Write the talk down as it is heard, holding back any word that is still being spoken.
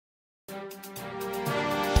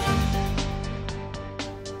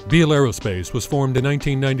Beal Aerospace was formed in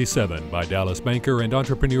 1997 by Dallas banker and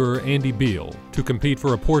entrepreneur Andy Beal to compete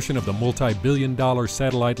for a portion of the multi-billion-dollar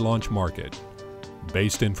satellite launch market.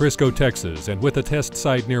 Based in Frisco, Texas, and with a test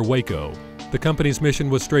site near Waco, the company's mission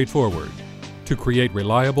was straightforward: to create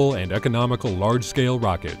reliable and economical large-scale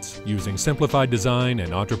rockets using simplified design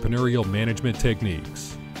and entrepreneurial management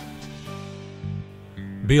techniques.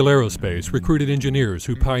 Beal Aerospace recruited engineers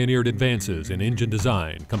who pioneered advances in engine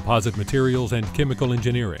design, composite materials, and chemical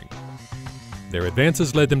engineering. Their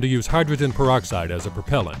advances led them to use hydrogen peroxide as a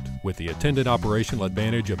propellant, with the attendant operational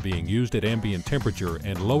advantage of being used at ambient temperature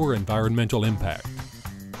and lower environmental impact.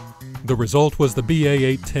 The result was the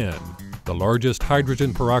BA-810, the largest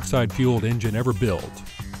hydrogen peroxide-fueled engine ever built.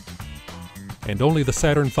 And only the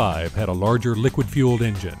Saturn V had a larger liquid-fueled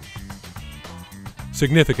engine.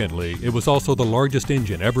 Significantly, it was also the largest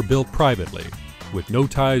engine ever built privately, with no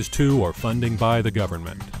ties to or funding by the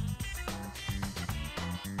government.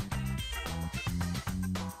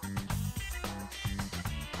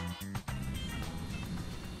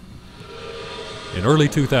 In early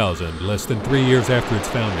 2000, less than 3 years after its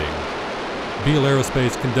founding, Beal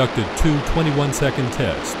Aerospace conducted two 21-second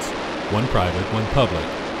tests, one private, one public,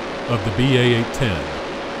 of the BA-810,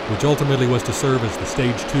 which ultimately was to serve as the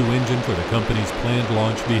Stage 2 engine for the company's planned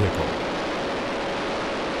launch vehicle.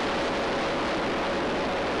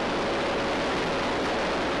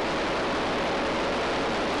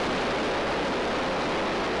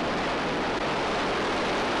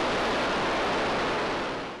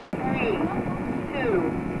 Three, two,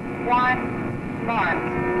 one, mark.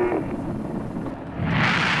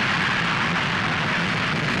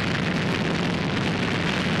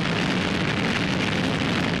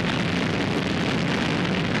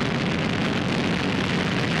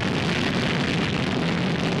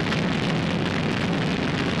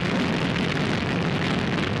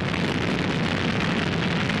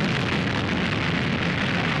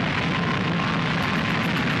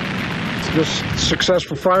 This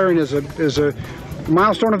successful firing is a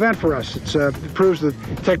milestone event for us. It proves the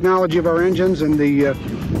technology of our engines and the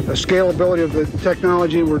scalability of the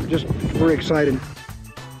technology. We're just very excited.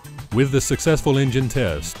 With the successful engine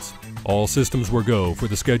tests, all systems were go for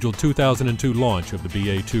the scheduled 2002 launch of the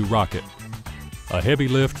BA-2 rocket. A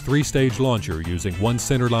heavy-lift, three-stage launcher using one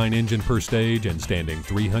centerline engine per stage and standing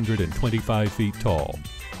 325 feet tall.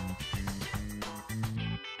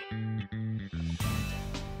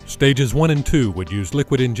 Stages 1 and 2 would use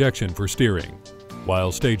liquid injection for steering,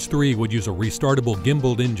 while Stage 3 would use a restartable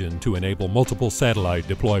gimbaled engine to enable multiple satellite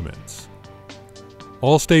deployments.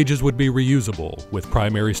 All stages would be reusable, with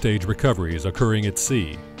primary stage recoveries occurring at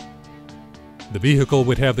sea. The vehicle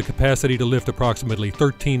would have the capacity to lift approximately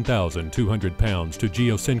 13,200 pounds to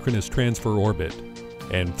geosynchronous transfer orbit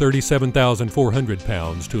and 37,400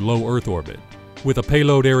 pounds to low Earth orbit, with a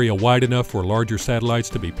payload area wide enough for larger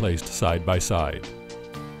satellites to be placed side by side.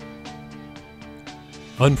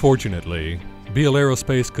 Unfortunately, Beal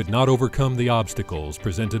Aerospace could not overcome the obstacles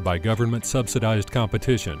presented by government-subsidized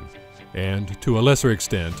competition and, to a lesser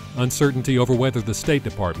extent, uncertainty over whether the State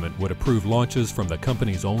Department would approve launches from the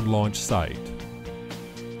company's own launch site.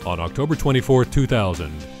 On October 24,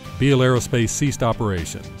 2000, Beal Aerospace ceased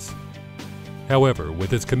operations. However,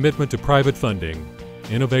 with its commitment to private funding,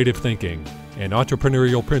 innovative thinking, and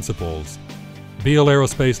entrepreneurial principles, Beal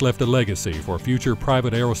Aerospace left a legacy for future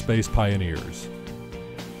private aerospace pioneers.